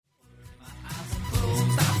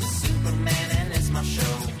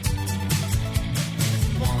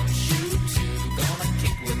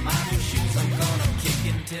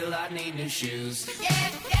I need new shoes. Yeah, yeah.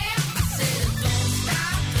 I said, don't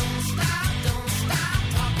stop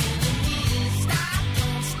talking to me.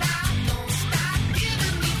 Don't stop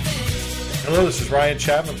giving me things. Hello, this is Ryan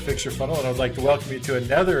Chapman with Fix Your Funnel, and I'd like to welcome you to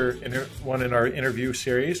another one in our interview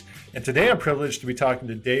series. And today I'm privileged to be talking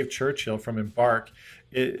to Dave Churchill from Embark.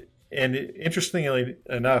 Interestingly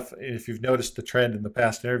enough, if you've noticed the trend in the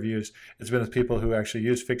past interviews, it's been with people who actually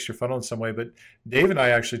use Fix Your Funnel in some way. But Dave and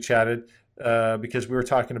I actually chatted because we were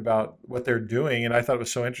talking about what they're doing, and I thought it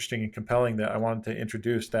was so interesting and compelling that I wanted to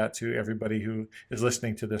introduce that to everybody who is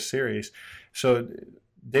listening to this series. So,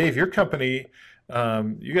 Dave, your company,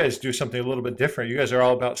 you guys do something a little bit different. You guys are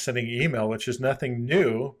all about sending email, which is nothing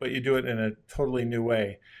new, but you do it in a totally new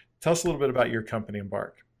way. Tell us a little bit about your company,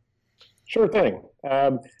 Embark. Sure thing.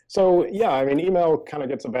 Email kind of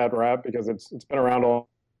gets a bad rap because it's been around a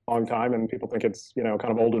long time and people think it's,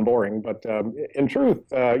 kind of old and boring. But in truth,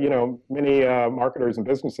 many marketers and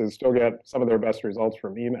businesses still get some of their best results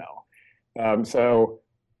from email. So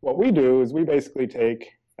what we do is we basically take,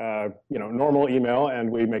 normal email and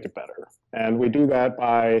we make it better. And we do that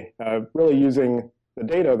by really using the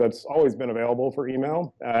data that's always been available for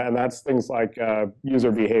email. And that's things like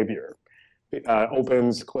user behavior,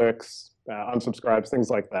 opens, clicks, unsubscribes, things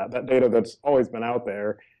like that. That data that's always been out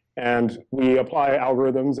there. And we apply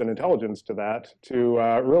algorithms and intelligence to that to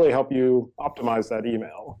really help you optimize that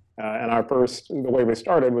email. The way we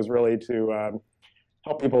started was really to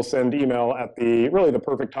help people send email at the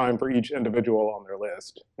perfect time for each individual on their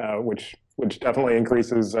list, which definitely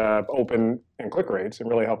increases open and click rates and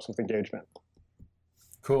really helps with engagement.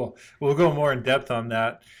 Cool. We'll go more in depth on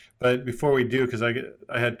that. But before we do, because I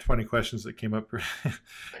had 20 questions that came up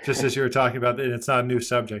just as you were talking about it. It's not a new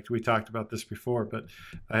subject. We talked about this before, but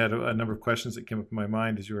I had a number of questions that came up in my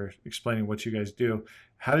mind as you were explaining what you guys do.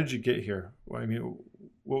 How did you get here? I mean,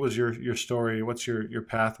 what was your story? What's your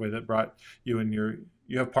pathway that brought you and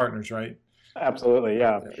you have partners, right? Absolutely,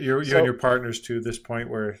 yeah. You and your partners to this point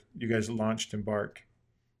where you guys launched Embark.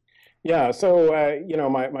 Yeah, so,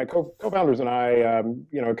 my co-founders and I,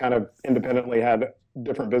 kind of independently had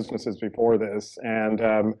different businesses before this. And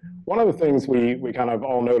one of the things we kind of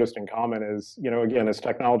all noticed in common is, again, as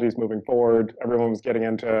technology is moving forward, everyone was getting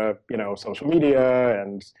into, social media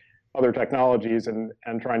and other technologies and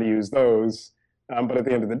trying to use those. But at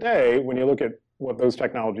the end of the day, when you look at what those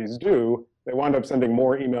technologies do, they wind up sending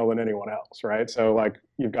more email than anyone else, right? So like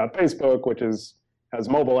you've got Facebook, which has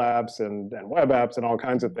mobile apps and web apps and all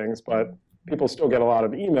kinds of things, but people still get a lot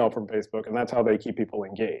of email from Facebook, and that's how they keep people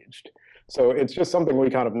engaged. So it's just something we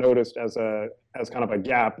kind of noticed as kind of a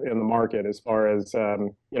gap in the market as far as,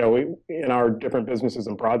 in our different businesses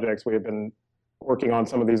and projects, we have been working on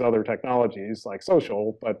some of these other technologies like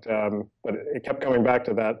social, but it kept coming back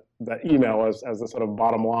to that email as the sort of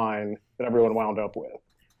bottom line that everyone wound up with.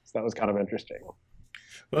 So that was kind of interesting.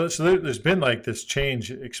 Well, so there's been like this change,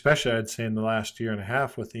 especially I'd say in the last year and a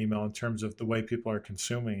half with email in terms of the way people are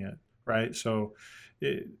consuming it, right? So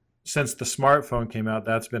since the smartphone came out,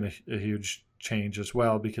 that's been a huge change as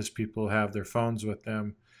well because people have their phones with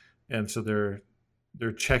them, and so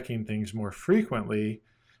they're checking things more frequently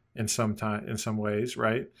in some ways,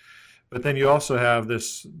 right? But then you also have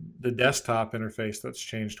the desktop interface that's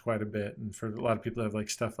changed quite a bit, and for a lot of people that have like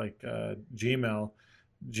stuff like Gmail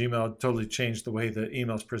totally changed the way the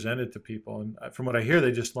email is presented to people. And from what I hear,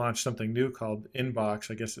 they just launched something new called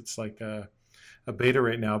Inbox. I guess it's like a beta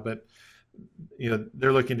right now, but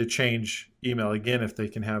they're looking to change email again if they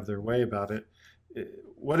can have their way about it.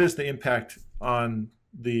 What is the impact on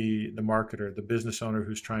the marketer, the business owner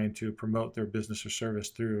who's trying to promote their business or service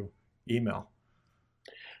through email?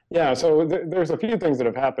 Yeah, so there's a few things that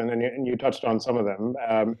have happened, and you touched on some of them.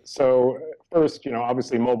 So first,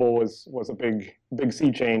 obviously mobile was a big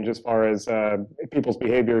sea change as far as people's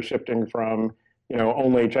behavior shifting from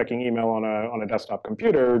only checking email on a desktop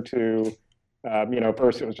computer to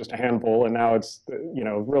first it was just a handful, and now it's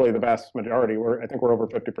really the vast majority. I think we're over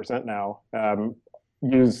 50% now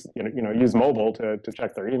use mobile to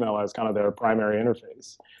check their email as kind of their primary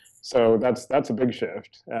interface. So that's a big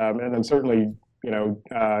shift, and then certainly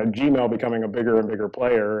Gmail becoming a bigger and bigger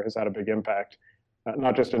player has had a big impact,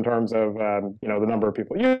 not just in terms of the number of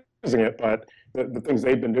people using it, but the things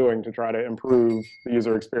they've been doing to try to improve the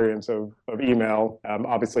user experience of email.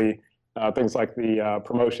 Obviously, things like the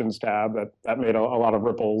promotions tab that made a lot of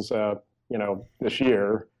ripples this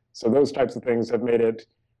year. So those types of things have made it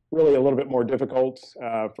really a little bit more difficult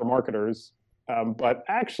for marketers. But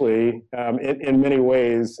actually, in many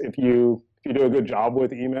ways, if you do a good job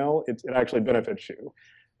with email, it actually benefits you.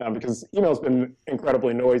 Because email's been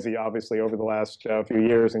incredibly noisy, obviously, over the last few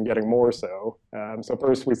years and getting more so. So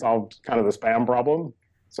first we solved kind of the spam problem.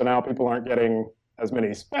 So now people aren't getting as many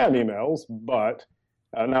spam emails, but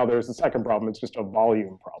now there's the second problem. It's just a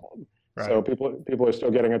volume problem. Right. So people are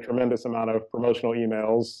still getting a tremendous amount of promotional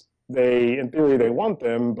emails. In theory, they want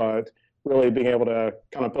them, but really being able to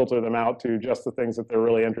kind of filter them out to just the things that they're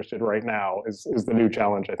really interested right now is the new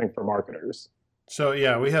challenge, I think, for marketers. So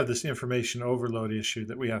yeah, we have this information overload issue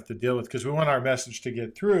that we have to deal with because we want our message to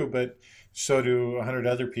get through, but so do 100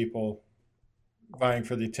 other people vying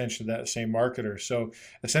for the attention of that same marketer. So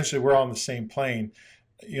essentially, we're all on the same plane.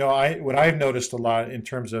 What I've noticed a lot in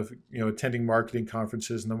terms of attending marketing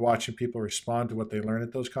conferences and then watching people respond to what they learn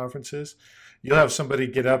at those conferences, you'll have somebody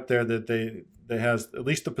get up there that they has at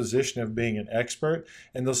least the position of being an expert,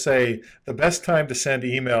 and they'll say the best time to send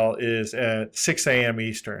email is at 6 a.m.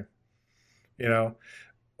 Eastern.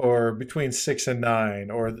 Or between 6 and 9,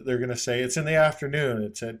 or they're going to say it's in the afternoon,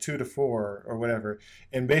 it's at 2 to 4 or whatever.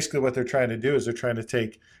 And basically what they're trying to do is they're trying to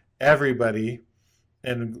take everybody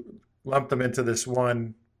and lump them into this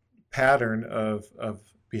one pattern of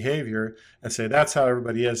behavior and say, that's how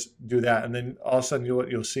everybody is, do that. And then all of a sudden what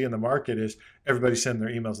you'll see in the market is everybody sending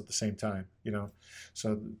their emails at the same time,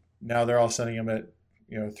 So now they're all sending them at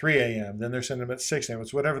 3 a.m. Then they're sending them at 6 a.m.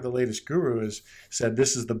 It's whatever the latest guru has said,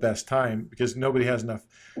 this is the best time, because nobody has enough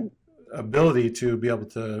ability to be able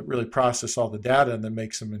to really process all the data and then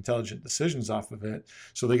make some intelligent decisions off of it.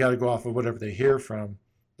 So they got to go off of whatever they hear from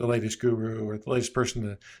the latest guru or the latest person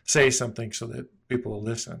to say something so that people will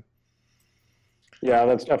listen. Yeah,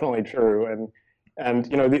 that's definitely true. And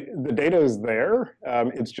the data is there.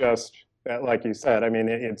 It's just, like you said, I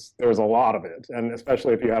mean, there's a lot of it. And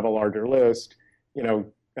especially if you have a larger list,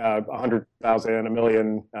 100,000, 1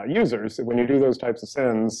 million users. When you do those types of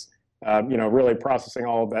sends, really processing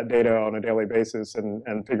all of that data on a daily basis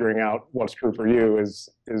and figuring out what's true for you is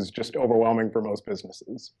just overwhelming for most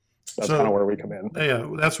businesses. That's kind of where we come in. Yeah,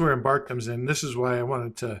 that's where Embark comes in. This is why I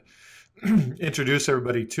wanted to introduce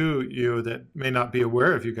everybody to you that may not be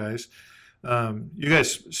aware of you guys. You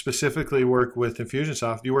guys specifically work with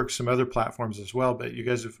Infusionsoft. You work with some other platforms as well, but you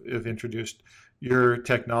guys have introduced your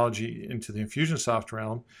technology into the Infusionsoft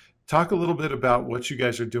realm. Talk a little bit about what you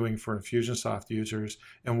guys are doing for Infusionsoft users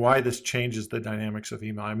and why this changes the dynamics of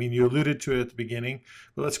email. I mean, you alluded to it at the beginning,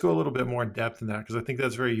 but let's go a little bit more in depth in that, because I think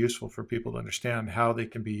that's very useful for people to understand how they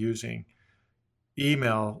can be using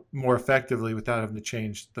email more effectively without having to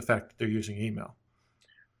change the fact that they're using email.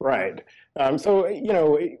 Right. So,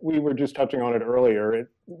 we were just touching on it earlier.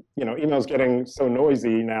 Email's getting so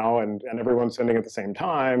noisy now and everyone's sending at the same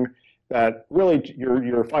time that really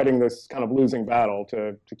you're fighting this kind of losing battle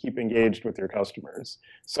to keep engaged with your customers.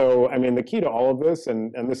 So, I mean, the key to all of this,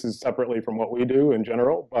 and this is separately from what we do in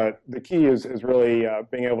general, but the key is really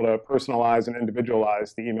being able to personalize and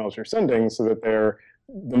individualize the emails you're sending so that they're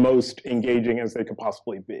the most engaging as they could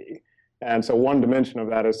possibly be. And so one dimension of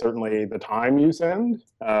that is certainly the time you send.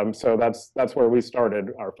 So that's where we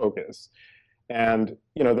started our focus. And,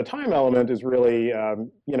 the time element is really,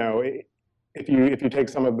 if you take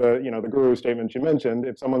some of the, the guru statements you mentioned,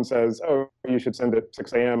 if someone says, oh, you should send at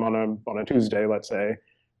 6 a.m. on a Tuesday, let's say,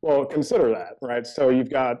 well, consider that, right? So you've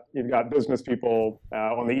got business people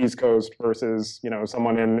on the East Coast versus,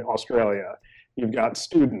 someone in Australia. You've got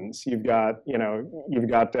students. You've got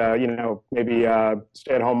maybe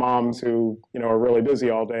stay-at-home moms who are really busy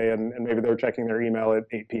all day, and maybe they're checking their email at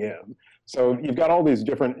 8 p.m. So you've got all these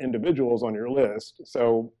different individuals on your list.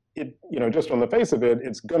 So just on the face of it,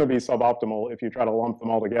 it's going to be suboptimal if you try to lump them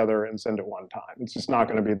all together and send at one time. It's just not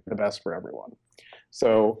going to be the best for everyone.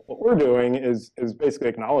 So what we're doing is basically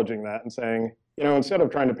acknowledging that and saying, instead of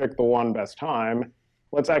trying to pick the one best time,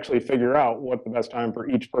 let's actually figure out what the best time for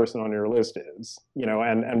each person on your list is,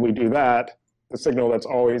 and we do that. The signal that's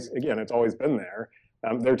always been there.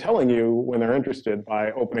 They're telling you when they're interested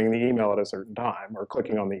by opening the email at a certain time or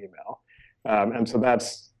clicking on the email.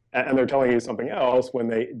 And they're telling you something else when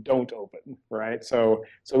they don't open, right? So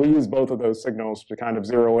we use both of those signals to kind of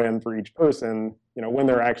zero in for each person, when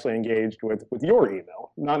they're actually engaged with your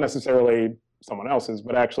email, not necessarily someone else's,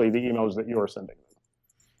 but actually the emails that you're sending them.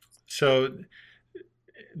 So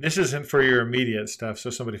this isn't for your immediate stuff. So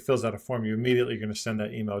somebody fills out a form, you immediately going to send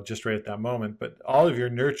that email just right at that moment. But all of your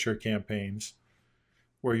nurture campaigns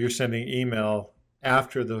where you're sending email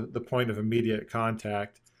after the point of immediate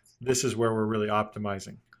contact, this is where we're really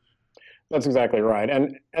optimizing. That's exactly right.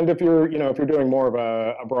 And if you're doing more of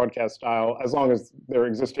a broadcast style, as long as they're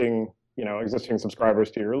existing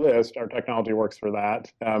subscribers to your list, our technology works for that.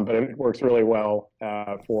 But it works really well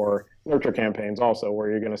for nurture campaigns also, where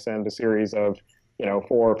you're going to send a series of 4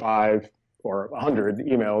 or 5 or 100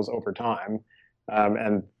 emails over time.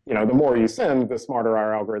 And the more you send, the smarter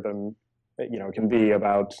our algorithm can be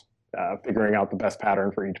about figuring out the best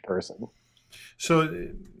pattern for each person.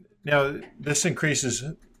 So now this increases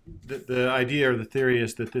the idea or the theory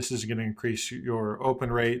is that this is going to increase your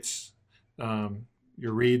open rates,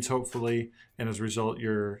 your reads, hopefully, and as a result,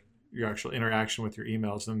 your actual interaction with your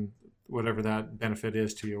emails and whatever that benefit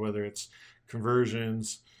is to you, whether it's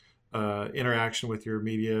conversions, interaction with your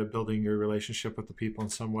media, building your relationship with the people in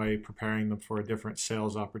some way, preparing them for a different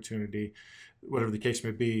sales opportunity, whatever the case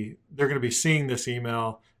may be. They're going to be seeing this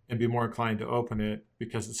email and be more inclined to open it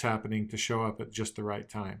because it's happening to show up at just the right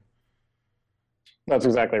time. That's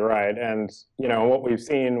exactly right. And, what we've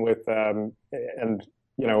seen with,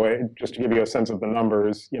 just to give you a sense of the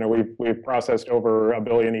numbers, we've processed over 1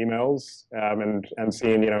 billion emails, and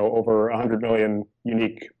seen, over 100 million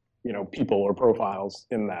unique, people or profiles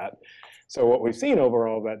in that. So what we've seen over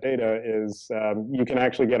all of that data is you can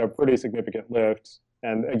actually get a pretty significant lift.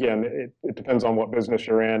 And again, it depends on what business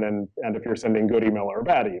you're in and if you're sending good email or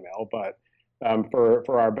bad email. But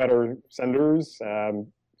for our better senders,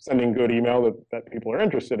 sending good email that people are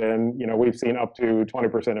interested in, we've seen up to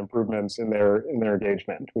 20% improvements in their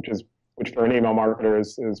engagement, which for an email marketer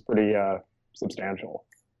is pretty substantial.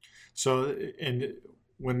 So, and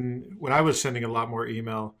when I was sending a lot more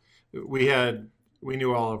email, we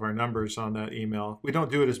knew all of our numbers on that email. We don't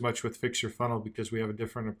do it as much with Fix Your Funnel because we have a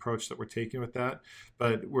different approach that we're taking with that,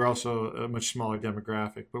 but we're also a much smaller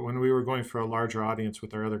demographic. But when we were going for a larger audience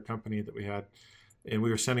with our other company that we had, and we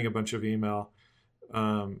were sending a bunch of email,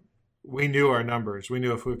 we knew our numbers. We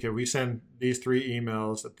knew if we send these 3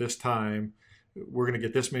 emails at this time, we're going to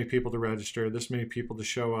get this many people to register, this many people to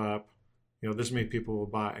show up, this many people will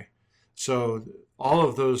buy. So all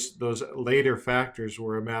of those later factors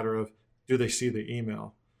were a matter of, do they see the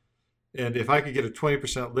email? And if I could get a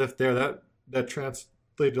 20% lift there, that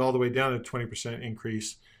translated all the way down to a 20%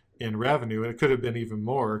 increase in revenue. And it could have been even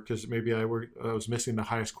more because maybe I was missing the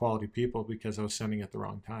highest quality people because I was sending at the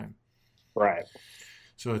wrong time. Right.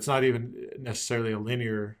 So it's not even necessarily a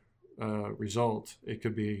linear result. It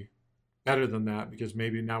could be better than that because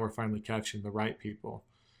maybe now we're finally catching the right people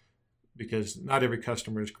because not every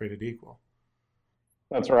customer is created equal.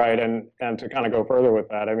 That's right. And to kind of go further with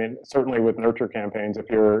that, I mean, certainly with nurture campaigns, if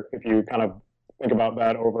you kind of think about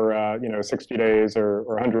that over 60 days or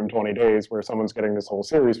 120 days where someone's getting this whole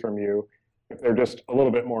series from you, if they're just a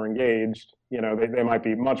little bit more engaged, they might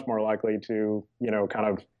be much more likely to, kind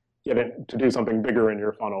of get it to do something bigger in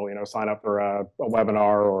your funnel, sign up for a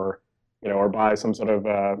webinar or buy some sort of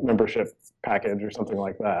membership package or something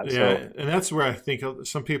like that. Yeah, so, and that's where I think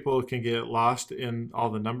some people can get lost in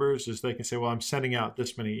all the numbers is they can say, well, I'm sending out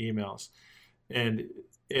this many emails. And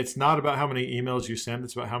it's not about how many emails you send,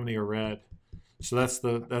 it's about how many are read. So that's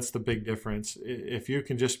the big difference. If you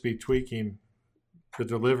can just be tweaking the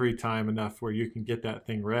delivery time enough where you can get that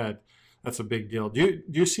thing read, that's a big deal. Do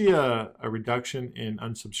you see a reduction in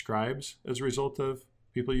unsubscribes as a result of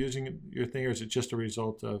people using your thing, or is it just a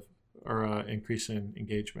result of or increase in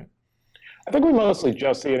engagement? I think we mostly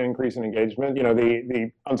just see an increase in engagement.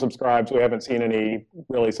 The unsubscribes, we haven't seen any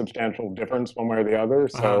really substantial difference one way or the other.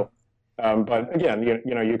 So, but again,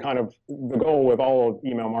 you kind of, the goal with all of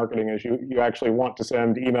email marketing is you actually want to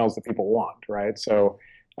send emails that people want, right? So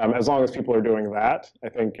as long as people are doing that, I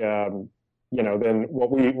think, then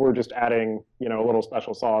we're just adding, a little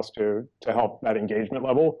special sauce to help that engagement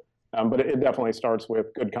level. But it definitely starts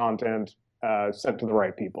with good content sent to the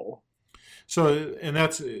right people. So, and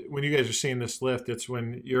that's when you guys are seeing this lift, it's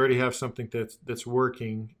when you already have something that's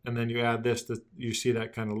working, and then you add this, that you see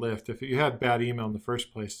that kind of lift. If you had bad email in the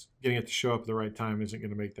first place, getting it to show up at the right time isn't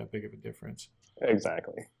going to make that big of a difference.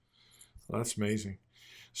 Exactly. Well, that's amazing.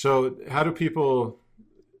 So how do people,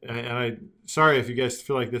 and sorry if you guys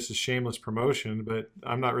feel like this is shameless promotion, but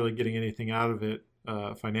I'm not really getting anything out of it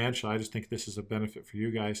financially. I just think this is a benefit for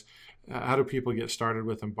you guys. How do people get started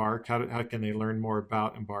with Embark? How can they learn more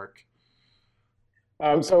about Embark?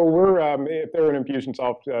 So we're, if they're an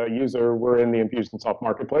Infusionsoft user, we're in the Infusionsoft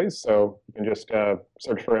marketplace. So you can just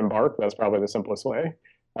search for Embark. That's probably the simplest way.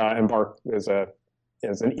 Embark is an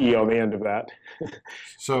E on the end of that.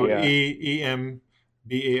 So yeah.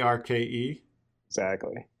 EMBARKE.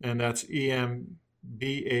 Exactly. And that's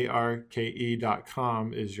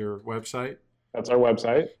EMBARKE.com is your website. That's our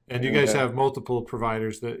website. And you guys have multiple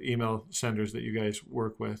providers, email senders that you guys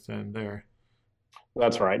work with, and there.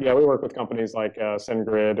 That's right. Yeah, we work with companies like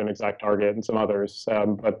SendGrid and ExactTarget and some others.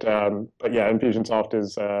 But yeah, Infusionsoft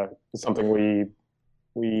is something we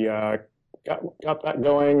got that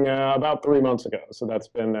going about 3 months ago. So that's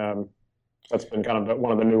been kind of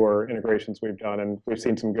one of the newer integrations we've done, and we've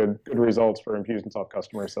seen some good results for Infusionsoft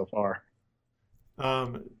customers so far.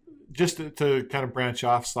 just to kind of branch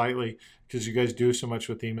off slightly, because you guys do so much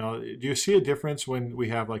with email, do you see a difference when we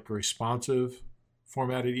have like a responsive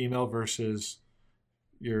formatted email versus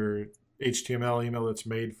your HTML email that's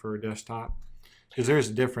made for a desktop? Because there's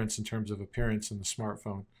a difference in terms of appearance in the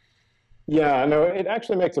smartphone. Yeah, no, it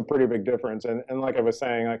actually makes a pretty big difference. And like I was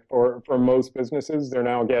saying, like for most businesses, they're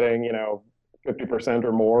now getting, 50%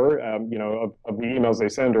 or more, of the emails they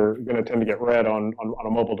send are going to tend to get read on a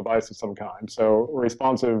mobile device of some kind. So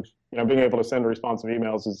responsive, being able to send responsive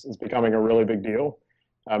emails is becoming a really big deal,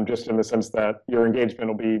 just in the sense that your engagement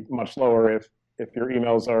will be much slower if your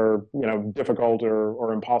emails are, difficult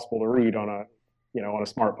or impossible to read on a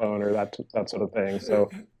smartphone or that sort of thing.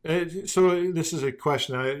 So this is a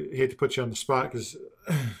question. I hate to put you on the spot because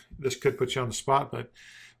this could put you on the spot, but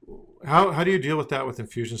how do you deal with that with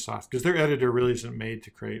Infusionsoft? Because their editor really isn't made to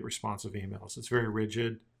create responsive emails. It's very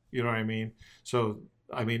rigid. You know what I mean? So,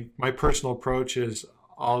 my personal approach is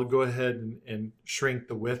I'll go ahead and shrink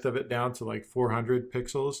the width of it down to like 400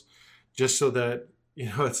 pixels, just so that,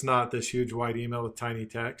 it's not this huge wide email with tiny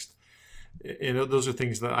text. Those are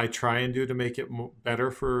things that I try and do to make it better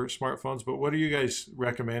for smartphones. But what are you guys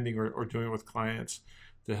recommending or doing with clients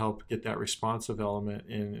to help get that responsive element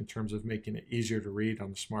in terms of making it easier to read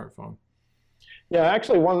on the smartphone? Yeah,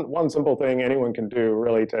 actually, one simple thing anyone can do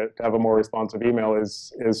really to have a more responsive email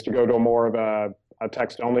is to go to more of a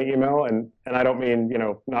text-only email, and I don't mean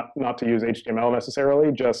not to use HTML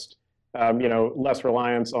necessarily, just less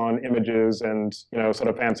reliance on images and sort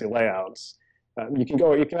of fancy layouts. You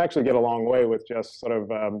can actually get a long way with just sort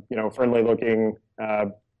of friendly looking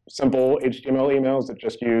simple HTML emails that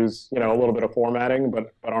just use a little bit of formatting,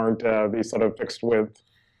 but aren't these sort of fixed with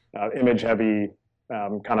image heavy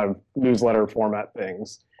kind of newsletter format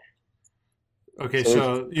things. Okay,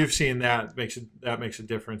 so you've seen that makes a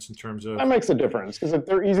difference in terms of that makes a difference because if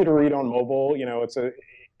they're easy to read on mobile,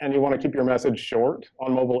 and you want to keep your message short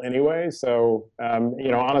on mobile anyway. So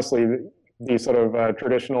honestly, the sort of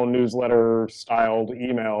traditional newsletter styled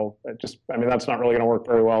email, that's not really going to work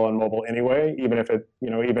very well on mobile anyway. Even if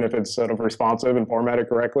it's sort of responsive and formatted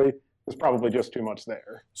correctly, there's probably just too much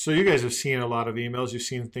there. So you guys have seen a lot of emails. You've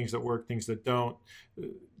seen things that work, things that don't.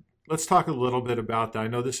 Let's talk a little bit about that. I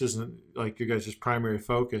know this isn't like you guys' primary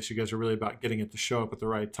focus. You guys are really about getting it to show up at the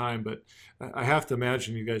right time. But I have to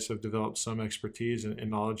imagine you guys have developed some expertise and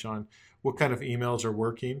knowledge on what kind of emails are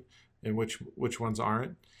working and which ones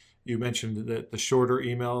aren't. You mentioned that the shorter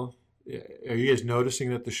email. Are you guys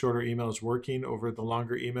noticing that the shorter email is working over the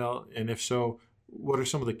longer email? And if so, what are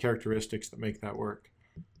some of the characteristics that make that work?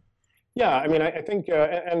 Yeah, I think,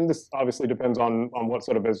 and this obviously depends on what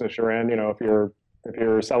sort of business you're in. If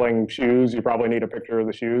you're selling shoes, you probably need a picture of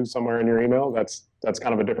the shoes somewhere in your email. That's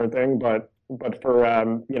kind of a different thing. But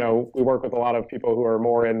for we work with a lot of people who are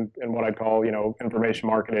more in what I'd call information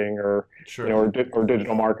marketing or Sure. or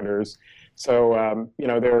digital marketers. So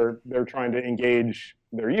they're trying to engage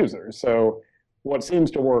their users. So what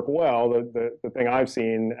seems to work well, the thing I've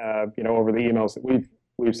seen over the emails that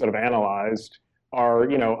we've sort of analyzed are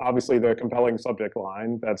obviously the compelling subject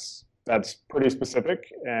line that's pretty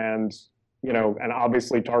specific and and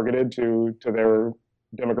obviously targeted to their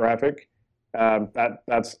demographic.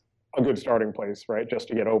 That's a good starting place, right? Just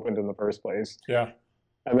to get opened in the first place. Yeah.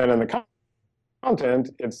 And then in the content,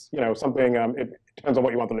 it's something. It depends on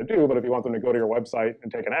what you want them to do, but if you want them to go to your website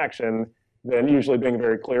and take an action, then usually being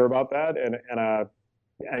very clear about that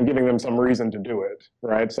and giving them some reason to do it,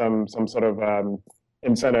 right? Some sort of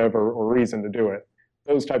incentive or reason to do it.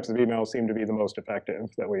 Those types of emails seem to be the most effective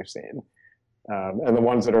that we've seen. And the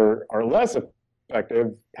ones that are less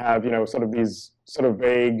effective have sort of these sort of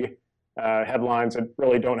vague headlines that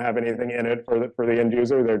really don't have anything in it for the end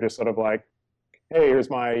user. They're just sort of like, hey, here's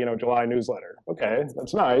my July newsletter. Okay,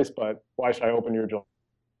 that's nice, but why should I open your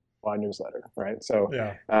July newsletter, right? So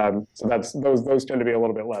Yeah. So that's those tend to be a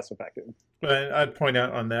little bit less effective. But I'd point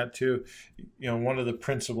out on that too, one of the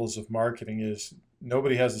principles of marketing is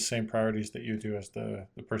nobody has the same priorities that you do as the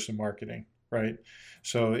person marketing, right?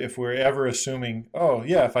 So if we're ever assuming, oh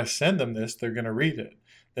yeah, if I send them this, they're going to read it,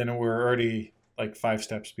 then we're already like 5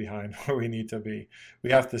 steps behind where we need to be.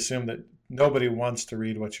 We have to assume that nobody wants to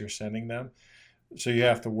read what you're sending them. So you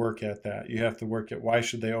have to work at that. You have to work at why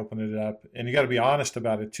should they open it up? And you got to be honest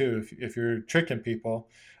about it too. If you're tricking people,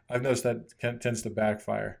 I've noticed that tends to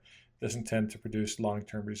backfire. It doesn't tend to produce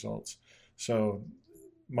long-term results. So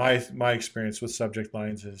my experience with subject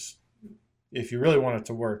lines is if you really want it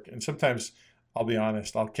to work, and sometimes I'll be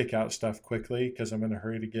honest, I'll kick out stuff quickly because I'm in a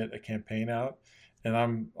hurry to get a campaign out, and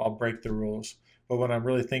I'll break the rules. But when I'm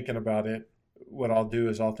really thinking about it, what I'll do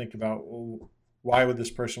is I'll think about, well, why would this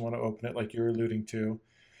person want to open it, like you're alluding to?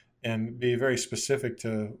 and be very specific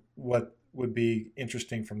to what would be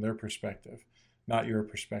interesting from their perspective, not your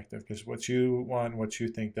perspective, because what you want, what you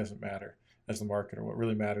think doesn't matter as the marketer. What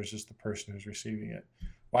really matters is the person who's receiving it.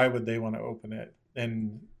 Why would they want to open it?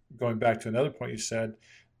 And going back to another point you said,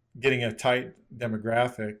 getting a tight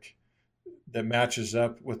demographic that matches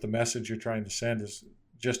up with the message you're trying to send is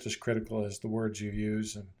just as critical as the words you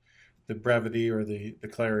use and the brevity or the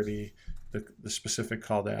clarity, the specific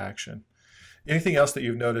call to action. Anything else that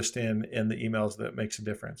you've noticed in the emails that makes a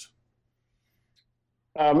difference?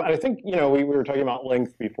 I think, we were talking about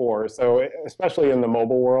length before. So especially in the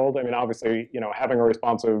mobile world, I mean, obviously, having a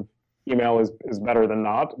responsive email is better than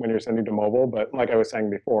not when you're sending to mobile. But like I was saying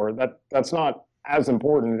before, that's not as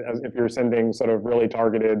important as if you're sending sort of really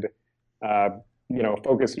targeted,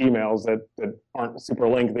 focused emails that aren't super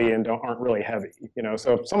lengthy and aren't really heavy.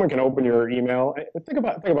 So if someone can open your email, think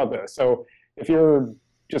about this. So if you're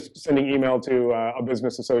just sending email to a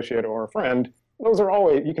business associate or a friend, those are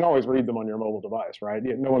always, you can always read them on your mobile device, right?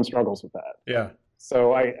 No one struggles with that. Yeah.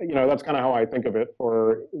 So that's kind of how I think of it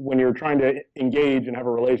for when you're trying to engage and have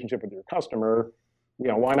a relationship with your customer,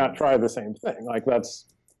 why not try the same thing? Like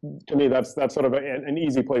to me, that's sort of an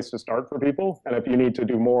easy place to start for people. And if you need to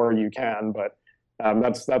do more, you can, but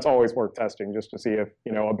that's always worth testing just to see if,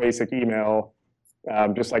 a basic email,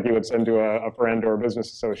 just like you would send to a friend or a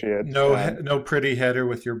business associate. No pretty header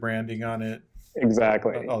with your branding on it.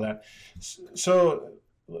 Exactly. All that. So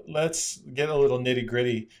let's get a little nitty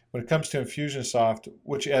gritty. When it comes to Infusionsoft,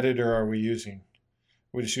 which editor are we using?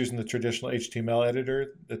 We're just using the traditional HTML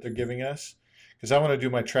editor that they're giving us? Because I want to do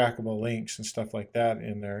my trackable links and stuff like that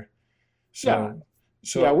in there. We stay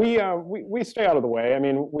out of the way. I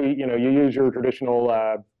mean, you use your traditional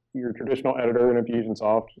editor in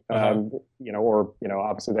Infusionsoft,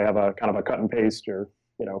 obviously they have a kind of a cut and paste or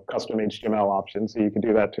custom HTML option, so you can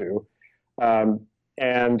do that too.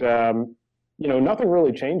 Nothing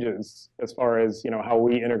really changes as far as how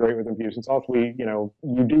we integrate with Infusionsoft.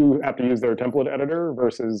 You do have to use their template editor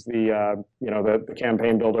versus the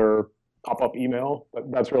campaign builder pop-up email.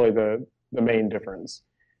 But that's really the main difference.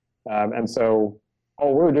 And so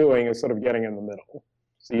all we're doing is sort of getting in the middle.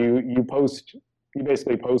 So you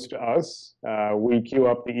basically post to us. We queue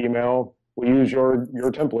up the email. We use your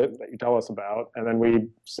template that you tell us about, and then we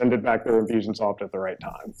send it back to Infusionsoft at the right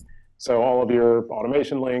time. So all of your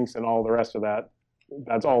automation links and all the rest of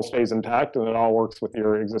that's all stays intact, and it all works with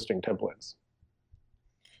your existing templates.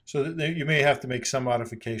 So you may have to make some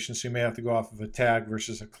modifications. So you may have to go off of a tag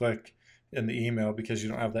versus a click in the email because you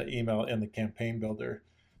don't have that email in the campaign builder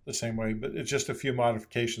the same way. But it's just a few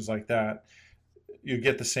modifications like that. You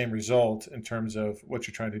get the same result in terms of what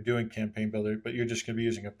you're trying to do in campaign builder, but you're just going to be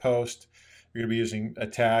using a post. You're going to be using a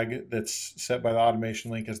tag that's set by the automation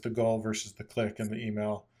link as the goal versus the click in the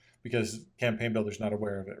email, because campaign builder's not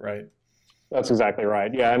aware of it, right? That's exactly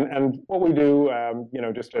right. Yeah, and what we do,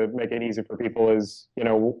 just to make it easy for people is,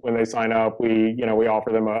 when they sign up, we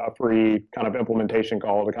offer them a free kind of implementation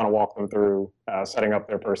call to kind of walk them through setting up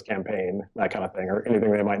their first campaign, that kind of thing, or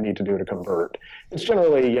anything they might need to do to convert. It's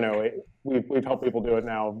generally, we've helped people do it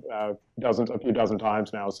now a few dozen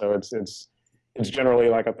times now, so it's generally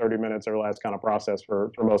like a 30 minutes or less kind of process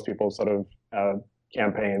for most people's sort of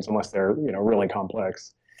campaigns, unless they're really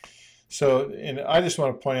complex. So, and I just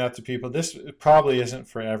want to point out to people, this probably isn't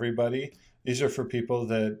for everybody. These are for people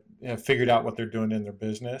that have figured out what they're doing in their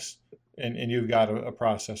business, and you've got a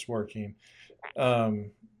process working. To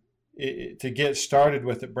get started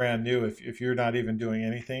with it brand new, if you're not even doing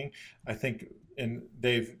anything, I think, and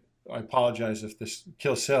Dave, I apologize if this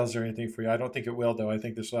kills sales or anything for you. I don't think it will, though. I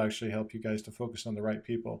think this will actually help you guys to focus on the right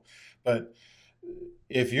people. But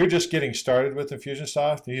if you're just getting started with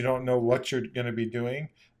Infusionsoft and you don't know what you're going to be doing,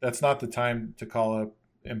 that's not the time to call up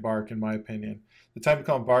Embark, in my opinion. The time to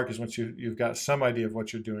call Embark is once you've got some idea of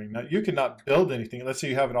what you're doing. Now, you cannot build anything. Let's say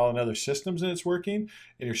you have it all in other systems and it's working,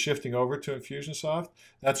 and you're shifting over to Infusionsoft.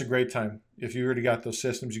 That's a great time. If you already got those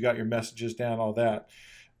systems, you got your messages down, all that.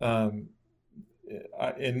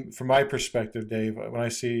 And from my perspective, Dave, when I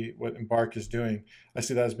see what Embark is doing, I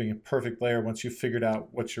see that as being a perfect layer once you've figured out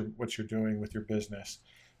what you're doing with your business.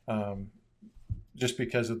 Just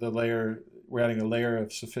because of the layer, we're adding a layer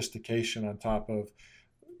of sophistication on top of,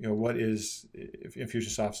 what is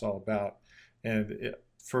Infusionsoft's all about. And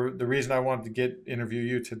for the reason I wanted to interview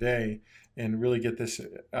you today and really get this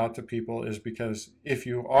out to people is because if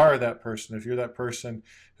you are that person, if you're that person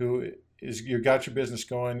who you got your business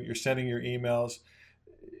going, you're sending your emails,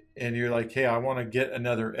 and you're like, hey, I want to get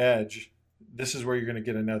another edge. This is where you're going to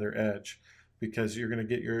get another edge, because you're going to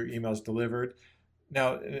get your emails delivered.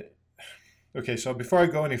 Now, okay, so before I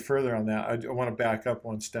go any further on that, I want to back up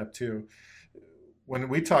one step too. when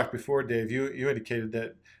we talked before, Dave, you indicated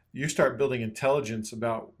that you start building intelligence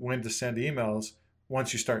about when to send emails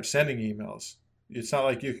once you start sending emails. It's not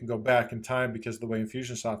like you can go back in time because of the way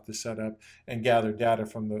Infusionsoft is set up and gather data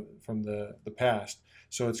from the past.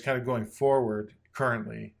 So it's kind of going forward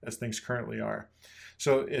currently as things currently are.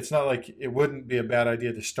 So it's not like it wouldn't be a bad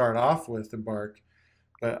idea to start off with Embark.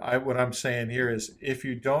 But what I'm saying here is if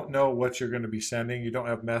you don't know what you're going to be sending, you don't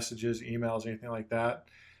have messages, emails, anything like that,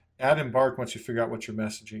 add Embark once you figure out what your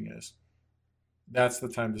messaging is. That's the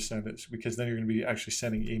time to send it because then you're going to be actually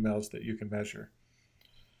sending emails that you can measure.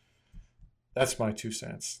 That's my 2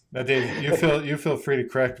 cents. Now, Dave, you feel free to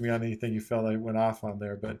correct me on anything you felt I went off on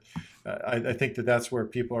there, but I think that's where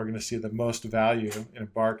people are going to see the most value in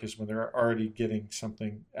Embark is when they're already getting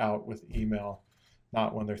something out with email,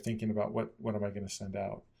 not when they're thinking about what am I going to send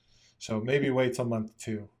out. So maybe wait till month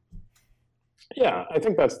 2. Yeah, I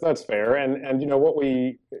think that's fair. And what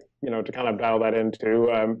we, to kind of dial that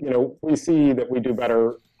into, we see that we do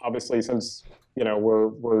better, obviously, since,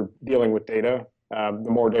 we're dealing with data. The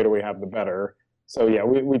more data we have, the better. So yeah,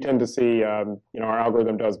 we tend to see, our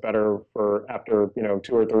algorithm does better for after,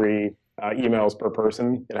 2 or 3 emails per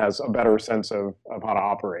person. It has a better sense of how to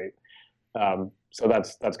operate. So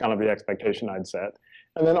that's kind of the expectation I'd set.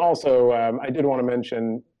 And then also, I did want to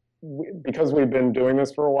mention, because we've been doing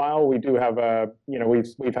this for a while, we do have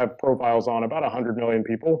we've had profiles on about 100 million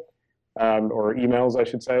people, or emails, I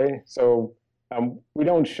should say. So we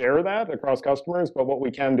don't share that across customers, but what we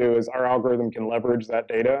can do is our algorithm can leverage that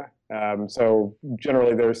data. So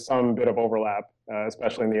generally, there's some bit of overlap,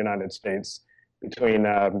 especially in the United States, between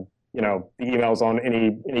the emails on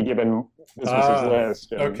any given business's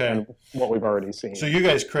list and what we've already seen. So you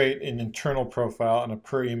guys create an internal profile on a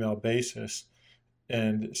per email basis.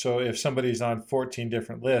 And so if somebody's on 14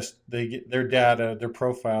 different lists, they get their data, their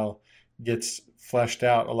profile gets fleshed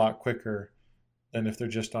out a lot quicker than if they're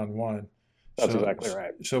just on one. That's exactly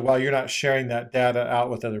right. So while you're not sharing that data out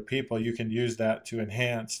with other people, you can use that to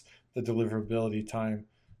enhance the deliverability time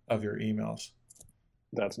of your emails.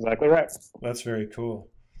 That's exactly right. That's very cool.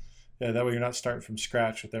 Yeah, that way you're not starting from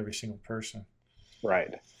scratch with every single person.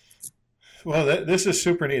 Right. Well, this is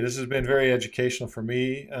super neat. This has been very educational for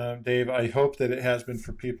me, Dave. I hope that it has been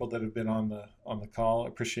for people that have been on the call. I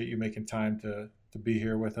appreciate you making time to be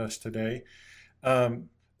here with us today. One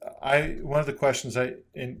of the questions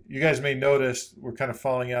and you guys may notice we're kind of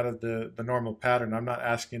falling out of the normal pattern. I'm not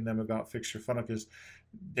asking them about Fix Your Funnel because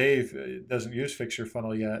Dave doesn't use Fix Your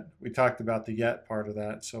Funnel yet. We talked about the yet part of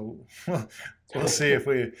that, so we'll see if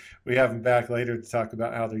we have him back later to talk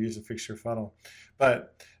about how they're using Fix Your Funnel.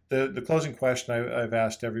 But the closing question I've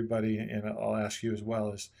asked everybody, and I'll ask you as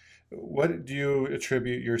well, is what do you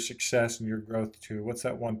attribute your success and your growth to? What's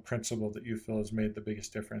that one principle that you feel has made the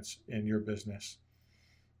biggest difference in your business?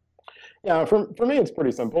 Yeah, for me, it's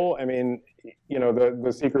pretty simple. I mean,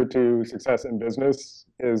 the secret to success in business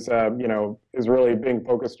is really being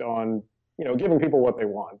focused on, giving people what they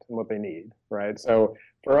want and what they need, right? So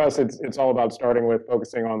for us, it's all about starting with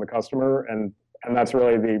focusing on the customer, and that's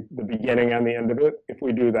really the beginning and the end of it. If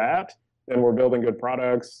we do that, then we're building good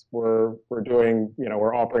products. We're doing,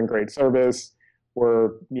 we're offering great service.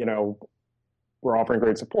 We're offering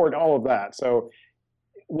great support, all of that. So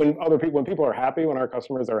when people are happy, when our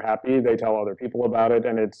customers are happy, they tell other people about it,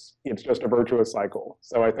 and it's just a virtuous cycle.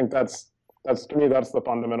 So I think that's to me, that's the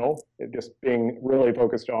fundamental. It just being really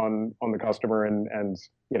focused on the customer and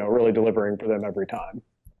really delivering for them every time.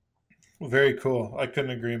 Well, very cool. I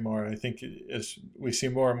couldn't agree more. I think as we see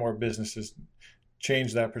more and more businesses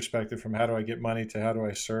change that perspective from how do I get money to how do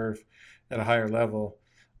I serve at a higher level,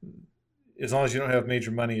 as long as you don't have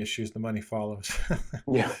major money issues, the money follows.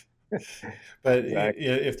 Yeah. But exactly.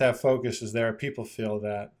 If that focus is there, people feel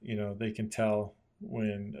that, they can tell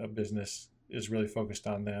when a business is really focused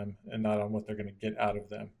on them and not on what they're going to get out of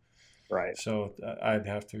them. Right. So I'd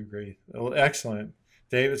have to agree. Well, excellent.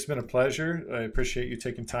 Dave, it's been a pleasure. I appreciate you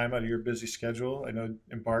taking time out of your busy schedule. I know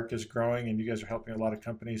Embark is growing and you guys are helping a lot of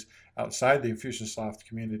companies outside the Infusionsoft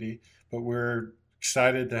community, but we're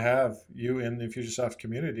excited to have you in the Infusionsoft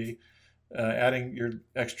community, adding your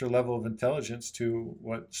extra level of intelligence to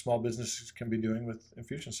what small businesses can be doing with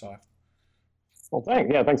Infusionsoft. Well,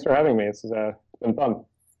 thanks for having me. It's been fun.